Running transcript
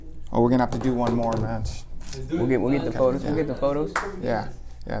Oh, we're gonna have to do one more, man. We'll get the photos. We'll get the photos. Yeah,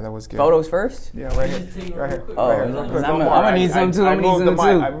 that was good. Photos first? Yeah, right here. Right here. Oh, right here. I'm gonna need some too. I'm gonna need some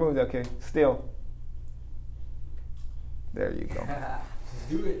too. I moved. Okay, still. There you go.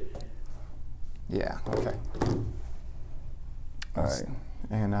 Do it. Yeah. Okay. All right.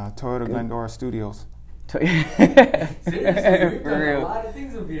 And Toyota Glendora Studios. Seriously, we've done a lot of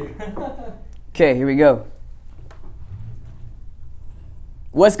things up here. Okay, here we go.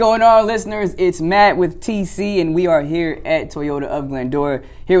 What's going on, listeners? It's Matt with TC, and we are here at Toyota of Glendora,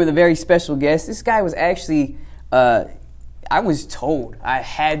 here with a very special guest. This guy was actually, I was told I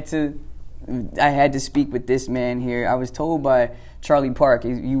had to speak with this man here. I was told by Charlie Park.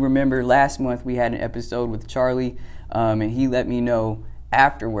 You remember last month we had an episode with Charlie, and he let me know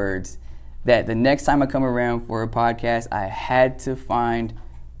afterwards that the next time I come around for a podcast, I had to find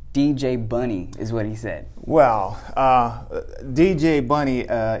DJ Bunny, is what he said. Well, DJ Bunny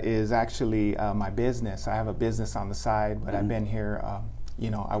is actually my business. I have a business on the side, but I've been here,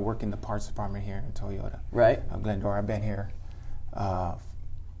 I work in the parts department here in Toyota. Right. Glendora. I've been here.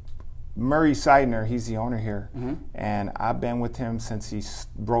 Murray Seidner, he's the owner here, and I've been with him since he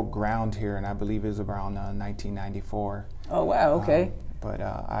broke ground here, and I believe it was around 1994. Oh, wow, okay. But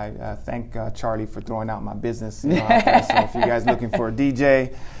I thank Charlie for throwing out my business. Out there. So if you guys looking for a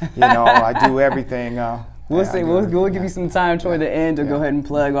DJ, I do everything. We'll give you some time toward the end to go ahead and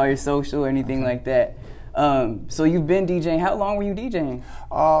plug all your social or anything like that. So you've been DJing. How long were you DJing?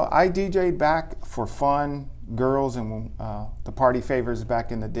 I DJ'd back for fun, girls, and the party favors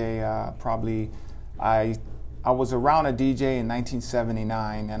back in the day. Probably I was around a DJ in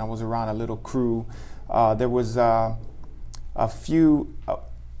 1979, and I was around a little crew. There was a few.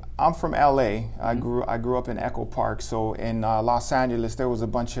 I'm from LA. I grew up in Echo Park. So in Los Angeles, there was a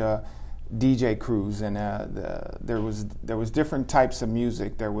bunch of DJ crews, and there was different types of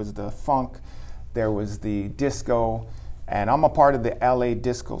music. There was the funk, there was the disco, and I'm a part of the LA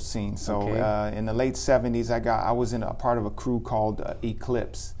disco scene. So in the late '70s, I was in a part of a crew called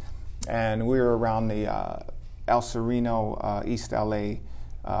Eclipse, and we were around the El Sereno, East LA,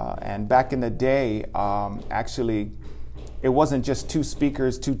 and back in the day, actually. It wasn't just two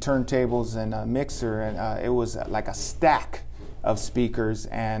speakers, two turntables, and a mixer, and it was like a stack of speakers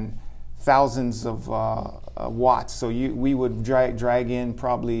and thousands of watts. So we would drag in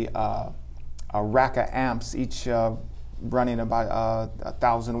probably a rack of amps, each running about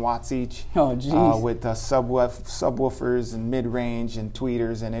 1,000 watts each. Oh, geez. With subwoofers and mid-range and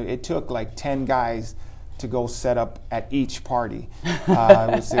tweeters, and it took like 10 guys to go set up at each party.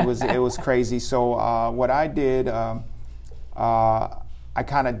 It was crazy. So what I did. I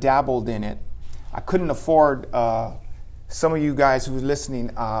kind of dabbled in it. I couldn't afford, some of you guys who were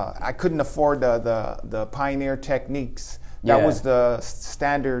listening, I couldn't afford the Pioneer Techniques. That was the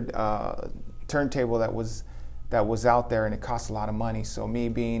standard turntable that was out there, and it cost a lot of money. So me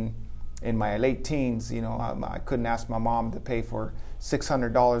being in my late teens, I couldn't ask my mom to pay for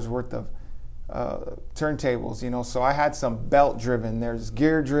 $600 worth of turntables, so I had some belt-driven. There's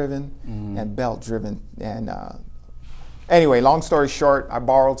gear-driven and belt-driven, and anyway, long story short, I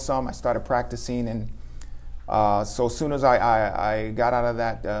borrowed some. I started practicing, and so as soon as I got out of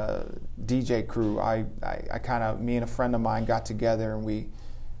that DJ crew, I kind of, me and a friend of mine got together, and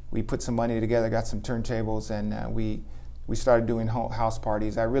we put some money together, got some turntables, and we started doing house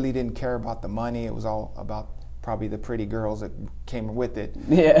parties. I really didn't care about the money. It was all about probably the pretty girls that came with it.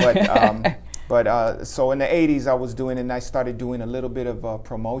 Yeah. But so in the 80s, I was doing it, and I started doing a little bit of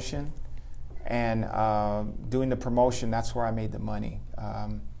promotion. And doing the promotion, that's where I made the money.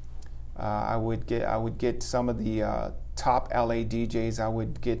 I would get some of the top LA DJs. I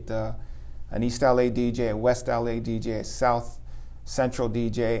would get an East LA DJ, a West LA DJ, a South Central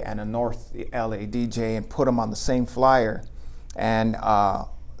DJ, and a North LA DJ, and put them on the same flyer, and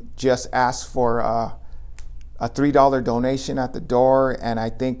just ask for a $3 donation at the door. And I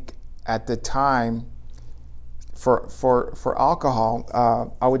think at the time, for alcohol,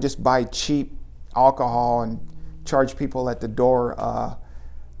 I would just buy cheap alcohol and charge people at the door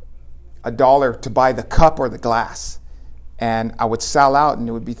 $1 to buy the cup or the glass, and I would sell out, and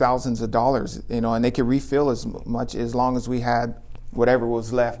it would be thousands of dollars, and they could refill as much as long as we had whatever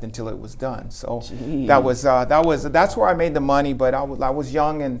was left until it was done. So that's where I made the money. But I was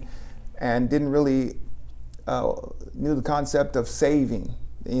young and didn't really knew the concept of saving,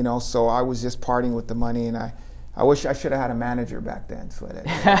 so I was just partying with the money, and I wish I should have had a manager back then. So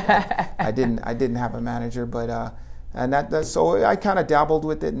I didn't have a manager, but so I kind of dabbled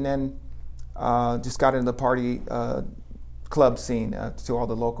with it, and then just got into the party club scene to all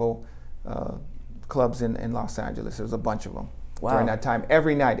the local clubs in Los Angeles. There's a bunch of them, during that time.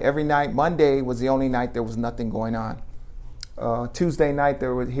 Every night. Monday was the only night there was nothing going on. Tuesday night,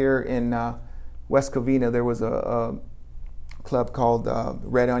 there was here in West Covina, there was a club called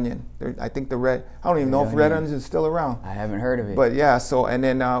Red Onion. I think I don't even know if Red Onion is still around. I haven't heard of it. But yeah, so, and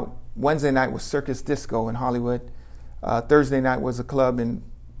then Wednesday night was Circus Disco in Hollywood. Thursday night was a club in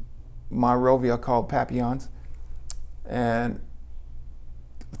Monrovia called Papillons. And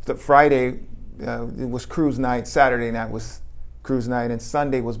Friday, it was cruise night. Saturday night was cruise night. And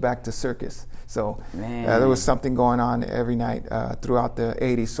Sunday was back to Circus. So there was something going on every night throughout the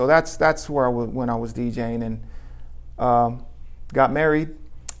 80s. So that's where when I was DJing, and got married.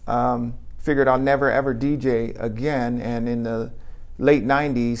 Figured I'll never ever DJ again. And in the late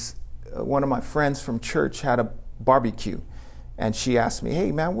 90s, one of my friends from church had a barbecue. And she asked me,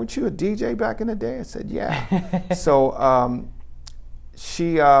 "Hey man, weren't you a DJ back in the day?" I said, "Yeah." So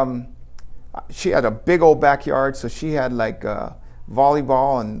she had a big old backyard. So she had like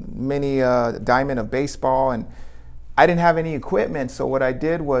volleyball and mini diamond of baseball, and I didn't have any equipment. So what I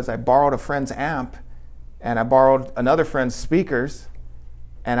did was I borrowed a friend's amp, and I borrowed another friend's speakers,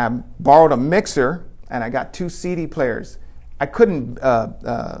 and I borrowed a mixer, and I got 2 CD players. I couldn't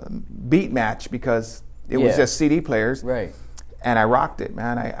beat match because it was just CD players. Right. And I rocked it,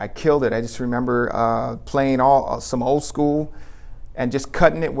 man. I killed it. I just remember playing some old school and just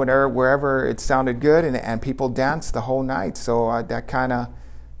cutting it wherever it sounded good, and people danced the whole night. So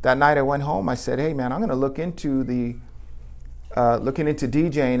that night I went home. I said, "Hey man, I'm going to look into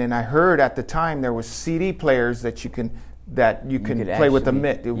DJing." And I heard at the time there was CD players that you can play with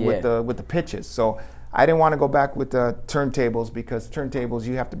the pitches. So I didn't want to go back with the turntables, because turntables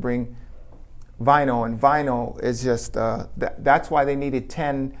you have to bring vinyl, and vinyl is just that's why they needed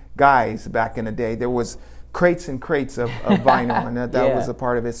 10 guys back in the day. There was crates and crates of vinyl, and that was a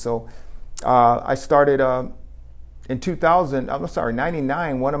part of it. So I started in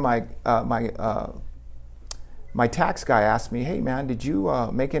 99. One of my tax guy asked me, "Hey man, did you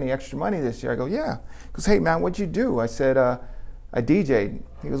make any extra money this year?" I go, "Yeah." He goes, "Hey man, what'd you do?" I said, "I DJ'd."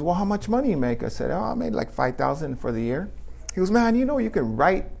 He goes, "Well, how much money you make?" I said, "Oh, I made like $5,000 for the year." He goes, "Man, you can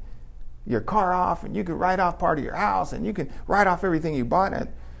write your car off, and you can write off part of your house, and you can write off everything you bought." And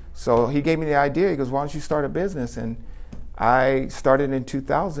so he gave me the idea. He goes, "Why don't you start a business?" And I started in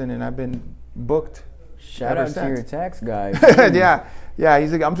 2000, and I've been booked. Shout out to your tax guy. Yeah.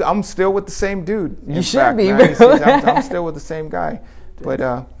 He's like, I'm still with the same dude. You should be. I'm still with the same guy.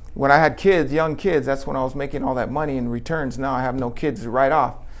 But when I had young kids, that's when I was making all that money in returns. Now I have no kids to write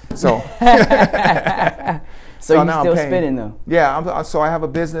off. So. So you're still spinning though? Yeah. So I have a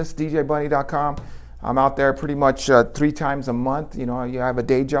business, DJBunny.com. I'm out there pretty much 3 times a month. I have a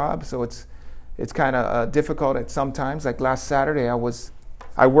day job, so it's kind of difficult at some times. Like last Saturday, I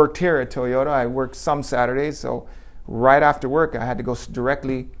worked here at Toyota. I worked some Saturdays, so right after work, I had to go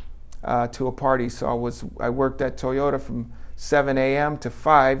directly to a party. So I worked at Toyota from 7 a.m. to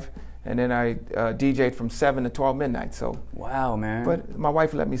 5, and then I DJ'd from 7 to 12 midnight. So wow, man. But my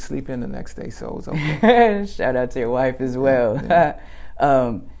wife let me sleep in the next day, so it was okay. Shout out to your wife as well. Yeah.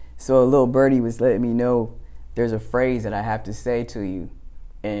 So a little birdie was letting me know there's a phrase that I have to say to you,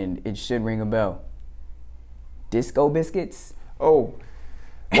 and it should ring a bell. Disco biscuits? Oh,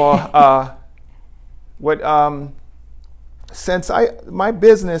 well, since my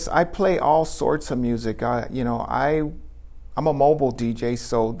business, I play all sorts of music. I'm a mobile DJ,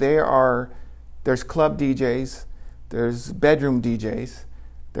 so there's club DJs, there's bedroom DJs,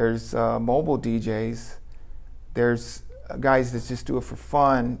 there's mobile DJs, there's guys that just do it for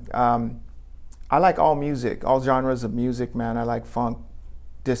fun. I like all music, all genres of music, man. I like funk,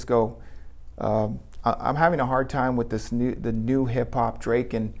 disco. I'm having a hard time with the new hip hop,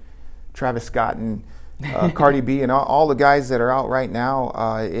 Drake and Travis Scott and Cardi B and all the guys that are out right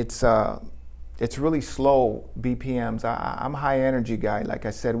now. It's really slow BPMs. I'm a high energy guy. Like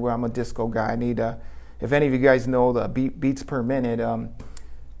I said, I'm a disco guy. I need if any of you guys know the beats per minute,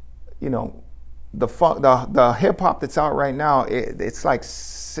 the hip hop that's out right now, it's like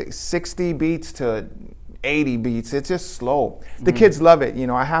 60 beats to 80 beats. It's just slow. The kids love it.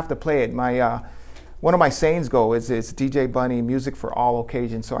 I have to play it. My one of my sayings is DJ Bunny, music for all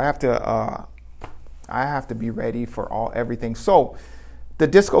occasions. So I have to be ready for everything. So the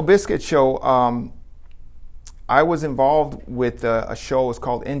Disco Biscuit Show, I was involved with a show. It's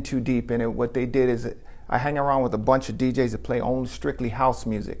called In Too Deep, and what they did is I hang around with a bunch of DJs that play only strictly house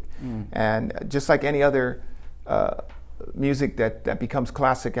music, and just like any other music that becomes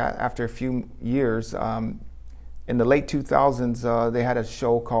classic after a few years. In the late 2000s, they had a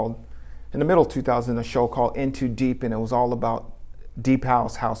show called, in the middle 2000s, a show called In Too Deep, and it was all about deep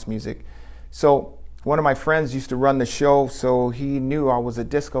house music. So one of my friends used to run the show, so he knew I was a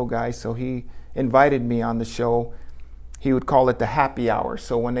disco guy, so he invited me on the show. He would call it the happy hour.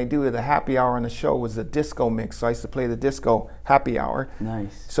 So when they do the happy hour on the show, it was the disco mix. So I used to play the disco happy hour.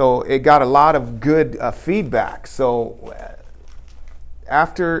 Nice. So it got a lot of good feedback. So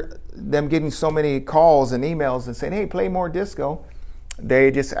after them getting so many calls and emails and saying, hey, play more disco, they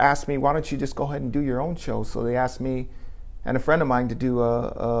just asked me, why don't you just go ahead and do your own show? So they asked me and a friend of mine to do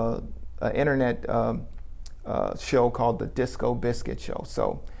a internet show called the Disco Biscuit Show.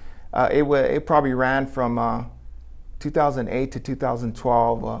 So it probably ran from 2008 to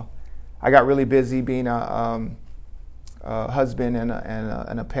 2012. I got really busy being a husband and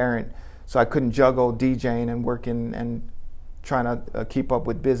a parent, so I couldn't juggle DJing and working and trying to keep up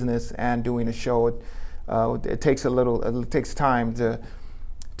with business and doing a show. It takes time to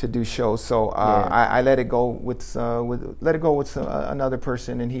do shows. So I let it go with another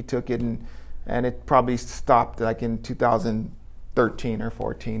person, and he took it, and it probably stopped like in 2013 or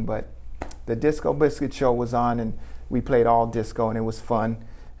 14. But the Disco Biscuit Show was on, and we played all disco, and it was fun.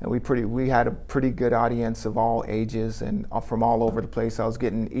 And we had a pretty good audience of all ages and from all over the place. I was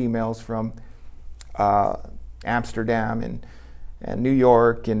getting emails from Amsterdam and New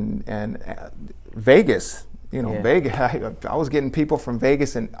York and Vegas. Vegas. I was getting people from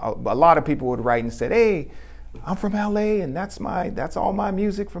Vegas, and a lot of people would write and said, "Hey, I'm from LA, and that's all my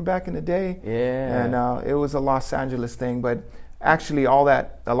music from back in the day." Yeah. And it was a Los Angeles thing, but actually, a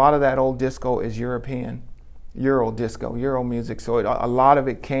lot of that old disco is European. Euro disco, Euro music. So a lot of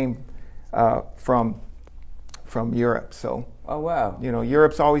it came from Europe. So oh wow,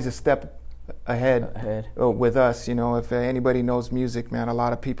 Europe's always a step ahead. With us. If anybody knows music, man, a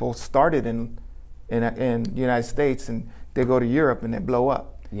lot of people started in the United States and they go to Europe and they blow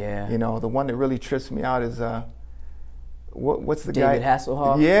up. Yeah. The one that really trips me out is what's the David guy?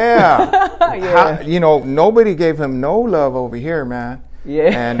 Hasselhoff. Yeah. Yeah. Nobody gave him no love over here, man.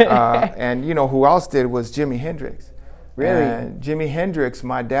 Yeah. And who else did was Jimi Hendrix. Really? And Jimi Hendrix,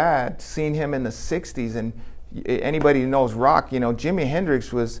 my dad seen him in the 60s, and anybody who knows rock, Jimi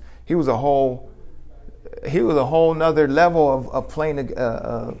Hendrix was a whole nother level of playing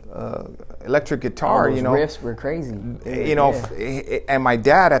electric guitar. Those riffs were crazy. And my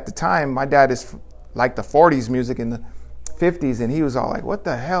dad at the time, is like the 40s music in the 50s, and he was all like, "What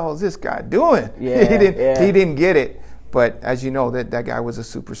the hell is this guy doing?" Yeah, he didn't get it. But as you know, that guy was a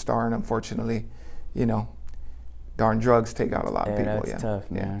superstar, and unfortunately, darn drugs take out a lot of people. That's tough,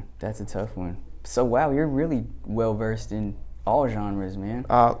 man. That's a tough one. So wow, you're really well versed in all genres, man.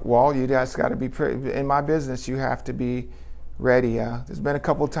 Well, you guys got to be in my business. You have to be ready. There's been a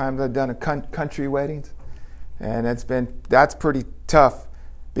couple of times I've done a country weddings, and that's pretty tough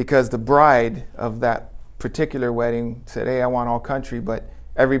because the bride of that particular wedding said, "Hey, I want all country," but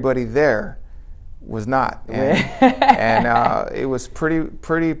everybody there was not, and it was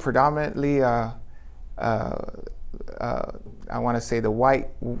pretty predominantly. I want to say the white.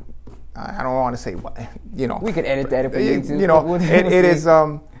 I don't want to say, We could edit that if we need to. It is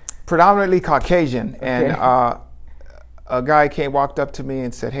predominantly Caucasian, and a guy walked up to me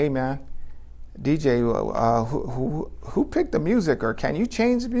and said, "Hey, man, DJ, who picked the music, or can you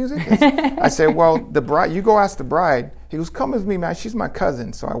change the music?" I said, "Well, the bride. You go ask the bride." He goes, "Come with me, man. She's my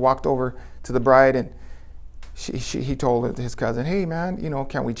cousin." So I walked over to the bride, and he told his cousin, "Hey, man,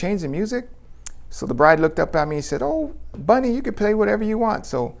 can we change the music?" So the bride looked up at me and said, "Oh, Bunny, you can play whatever you want."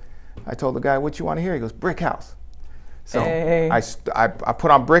 So I told the guy, "What you want to hear?" He goes, "Brick House." So I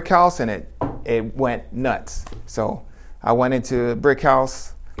put on Brick House, and it went nuts. So I went into Brick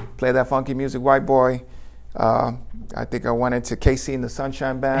House, played that funky music, White Boy. I think I went into KC and the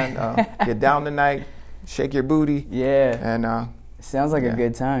Sunshine Band, Get Down Tonight, Shake Your Booty. Yeah. And sounds like a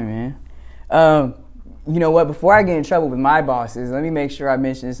good time, man. You know what? Before I get in trouble with my bosses, let me make sure I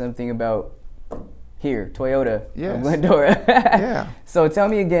mention something about here, Toyota of Glendora. Yeah. So tell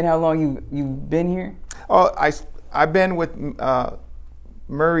me again how long you've been here. Oh, I've been with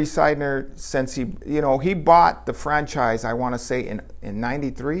Murray Seidner since he bought the franchise. I want to say in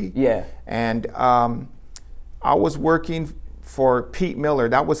 '93. Yeah. And I was working for Pete Miller.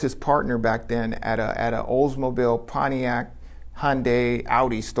 That was his partner back then at a Oldsmobile, Pontiac, Hyundai,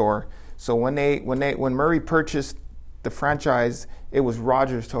 Audi store. So when Murray purchased the franchise, it was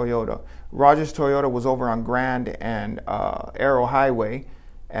Rogers Toyota. Rogers Toyota was over on Grand and Arrow Highway,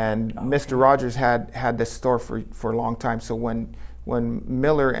 and Mr. Rogers had this store for a long time. So when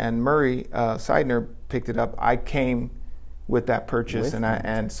Miller and Murray Seidner picked it up, I came with that purchase,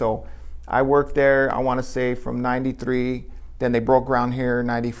 and so I worked there. I want to say from '93. Then they broke ground here in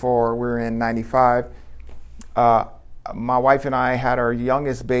 '94. We're in '95. my wife and I had our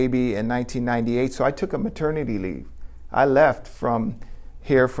youngest baby in 1998, so I took a maternity leave. I left from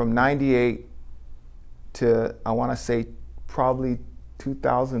here from 98 to, I want to say, probably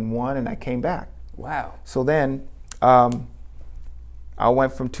 2001, and I came back. Wow. So then I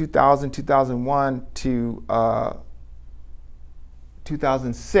went from 2001 to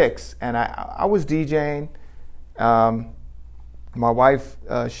 2006, and I was DJing. My wife,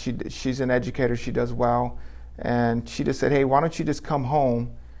 she's an educator, she does well, and she just said, hey, why don't you just come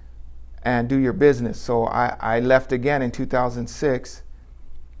home and do your business? So I left again in 2006.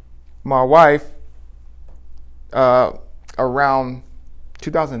 My wife, around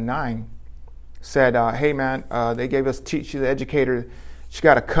 2009, said, hey man, they gave us, she's the educator, she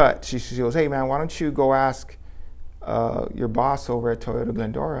got a cut. She goes, hey man, why don't you go ask your boss over at Toyota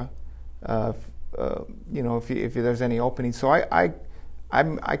Glendora, if there's any openings. So I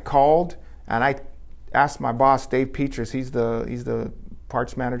called and I asked my boss, Dave Petrus, he's the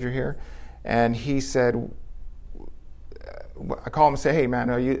parts manager here, and he said, I called him and said, hey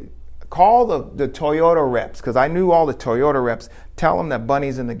man, call the Toyota reps, because I knew all the Toyota reps. Tell them that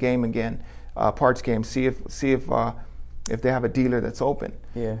Bunny's in the game again, parts game. See if they have a dealer that's open.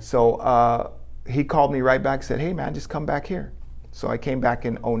 Yeah. So he called me right back, said, hey man, just come back here. So I came back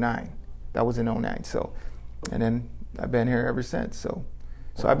in 2009. That was in 2009. So, and then I've been here ever since. So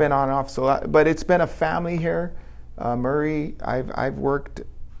I've been on and off. But it's been a family here. Murray, I've worked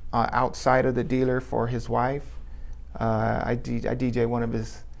outside of the dealer for his wife. I DJ one of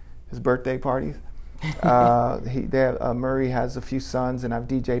his birthday parties. Murray has a few sons, and I've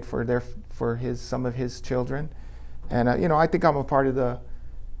DJ'd for some of his children. And I think I'm a part of the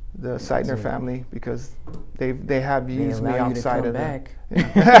Seidner family, because they have used me outside of back.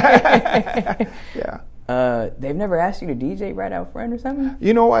 Yeah. They've never asked you to DJ right out front or something?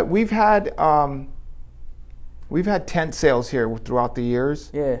 You know what? We've had tent sales here throughout the years.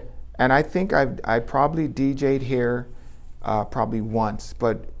 Yeah. And I think I probably DJ'd here probably once,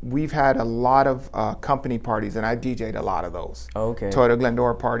 but we've had a lot of company parties, and I DJ'd a lot of those. Oh, okay. Toyota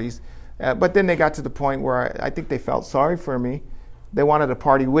Glendora parties. But then they got to the point where I think they felt sorry for me. They wanted to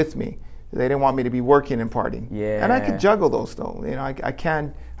party with me. They didn't want me to be working and partying. Yeah. And I could juggle those though. I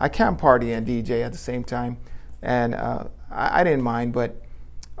can party and DJ at the same time, and I didn't mind. But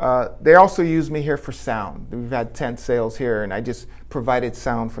they also used me here for sound. We've had tent sales here, and I just provided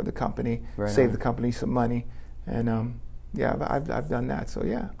sound for the company, saved the company some money, and I've done that. So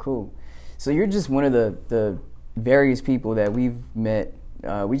yeah. Cool. So you're just one of the various people that we've met.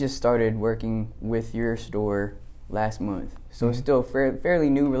 We just started working with your store last month, so it's still a fairly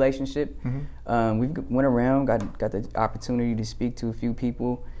new relationship. We've went around, got the opportunity to speak to a few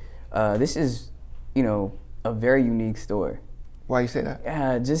people. This is, a very unique store. Why you say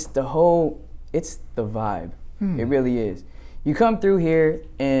that? Just it's the vibe. It really is. You come through here,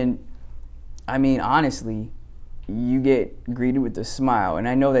 and I mean, honestly, you get greeted with a smile. And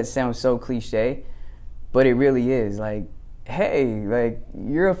I know that sounds so cliche, but it really is. Like, hey, like,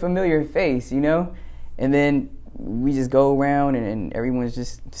 you're a familiar face, And then we just go around, and everyone's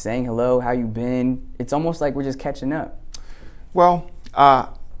just saying hello, how you been? It's almost like we're just catching up. Well,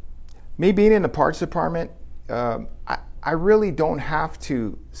 me being in the parts department, I really don't have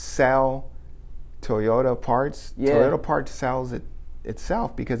to sell Toyota parts. Yeah. Toyota parts sells it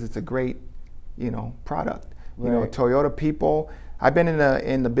itself because it's a great, product. Right. Toyota people. I've been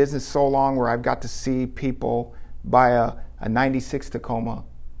in the business so long where I've got to see people buy a 96 Tacoma,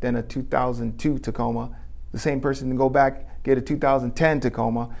 then a 2002 Tacoma. The same person can go back, get a 2010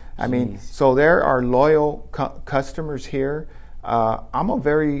 Tacoma. I mean, so there are loyal customers here. I'm a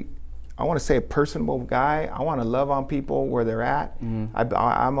very, I want to say, a personable guy. I want to love on people where they're at.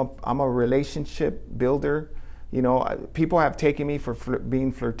 I'm a relationship builder. People have taken me for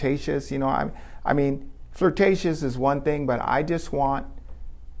being flirtatious. I mean, flirtatious is one thing, but I don't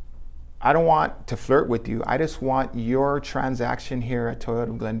want to flirt with you. I just want your transaction here at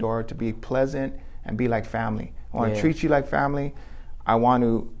Toyota Glendora to be pleasant and be like family. I want to treat you like family. I want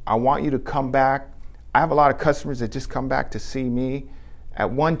you to come back. I have a lot of customers that just come back to see me.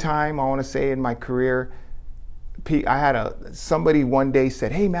 At one time, I want to say in my career, I had somebody one day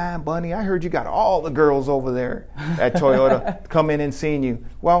said, "Hey man, Bunny, I heard you got all the girls over there at Toyota come in and seeing you."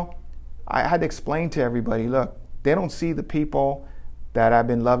 Well, I had to explain to everybody, look, they don't see the people that I've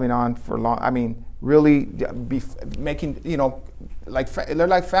been loving on for long. I mean, really be making, they're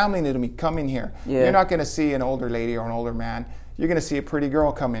like family to me. Come in here. Yeah. You're not going to see an older lady or an older man. You're going to see a pretty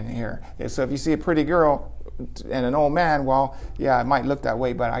girl come in here. So if you see a pretty girl and an old man, well, yeah, it might look that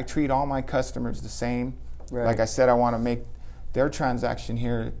way, but I treat all my customers the same. Right. Like I said, I want to make their transaction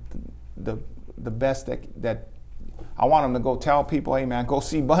here the best that I want them to go tell people, hey man, go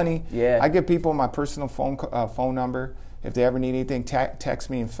see Bunny. Yeah. I give people my personal phone number. If they ever need anything,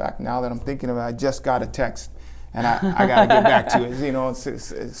 text me. In fact, now that I'm thinking of it, I just got a text, and I got to get back to it. You know,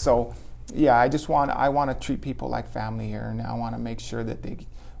 so yeah, I want to treat people like family here, and I want to make sure that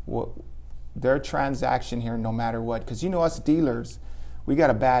their transaction here, no matter what, because you know us dealers, we got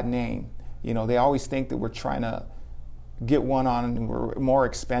a bad name. You know, they always think that we're trying to get one on and we're more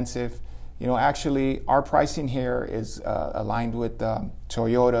expensive. You know, actually, our pricing here is aligned with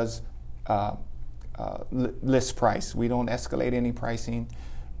Toyota's list price. We don't escalate any pricing.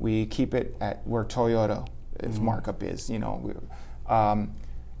 We keep it at where Toyota's markup is. You know,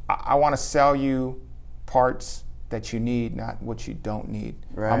 I want to sell you parts that you need, not what you don't need.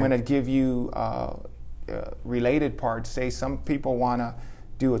 Right. I'm going to give you related parts. Say some people want to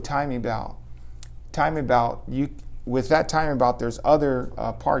do a timing belt. With that timing belt, there's other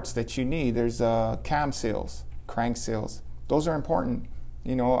parts that you need. There's cam seals, crank seals. Those are important.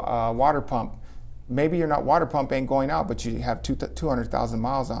 You know, water pump. Maybe water pump ain't going out, but you have 200,000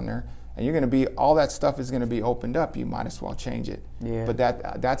 miles on there, and you're going to be, all that stuff is going to be opened up. You might as well change it. Yeah. But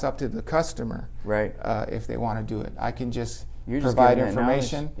that's up to the customer. Right. If they want to do it. I can just You're just provide giving that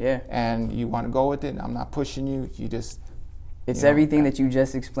information. knowledge. Yeah. And you want to go with it. I'm not pushing you. You just. It's you know, everything that you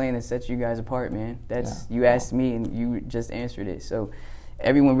just explained that sets you guys apart, man. You asked me and you just answered it. So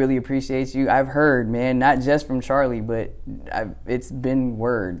everyone really appreciates you. I've heard, man, not just from Charlie, but it's been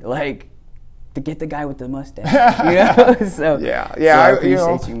word, like, to get the guy with the mustache. You know? So I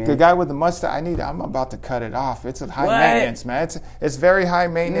appreciate you, man. The guy with the mustache, I'm about to cut it off. It's a high maintenance, man. It's very high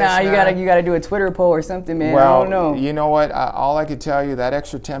maintenance. Nah, you gotta do a Twitter poll or something, man. Well, I don't know. You know what? All I could tell you, that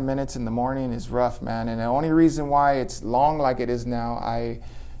extra 10 minutes in the morning is rough, man. And the only reason why it's long like it is now,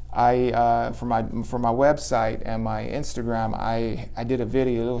 for my website and my Instagram, I did a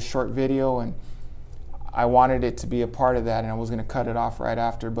little short video, and I wanted it to be a part of that, and I was going to cut it off right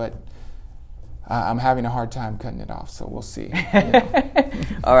after, but I'm having a hard time cutting it off, so we'll see. You know.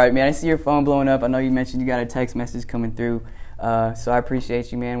 All right, man. I see your phone blowing up. I know you mentioned you got a text message coming through, so I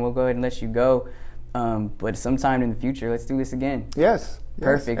appreciate you, man. We'll go ahead and let you go, but sometime in the future, let's do this again. Yes.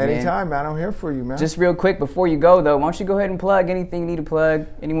 Perfect, Anytime, man. I'm here for you, man. Just real quick before you go, though, why don't you go ahead and plug anything you need to plug?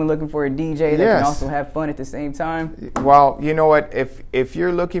 Anyone looking for a DJ that can also have fun at the same time? Well, you know what? If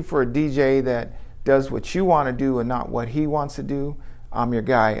you're looking for a DJ that does what you want to do and not what he wants to do, I'm your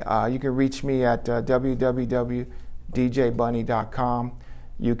guy. You can reach me at www.djbunny.com.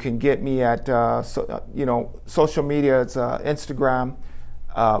 You can get me at social media. It's Instagram.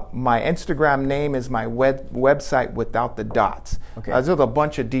 My Instagram name is my website without the dots. Okay. There's a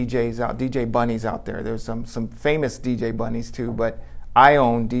bunch of DJ Bunnies out there. There's some famous DJ Bunnies too, but I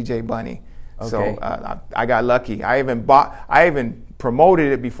own DJ Bunny. Okay. So I got lucky. I even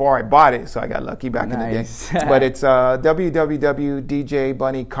promoted it before I bought it, so I got lucky back in the day. But it's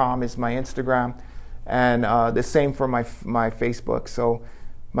www.djbunny.com is my Instagram, and the same for my Facebook. So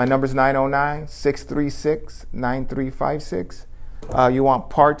my number's 909-636-9356. You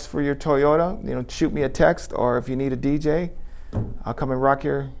want parts for your Toyota, shoot me a text, or if you need a DJ, I'll come and rock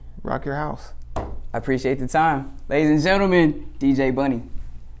your house. I appreciate the time. Ladies and gentlemen, DJ Bunny.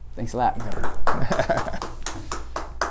 Thanks a lot.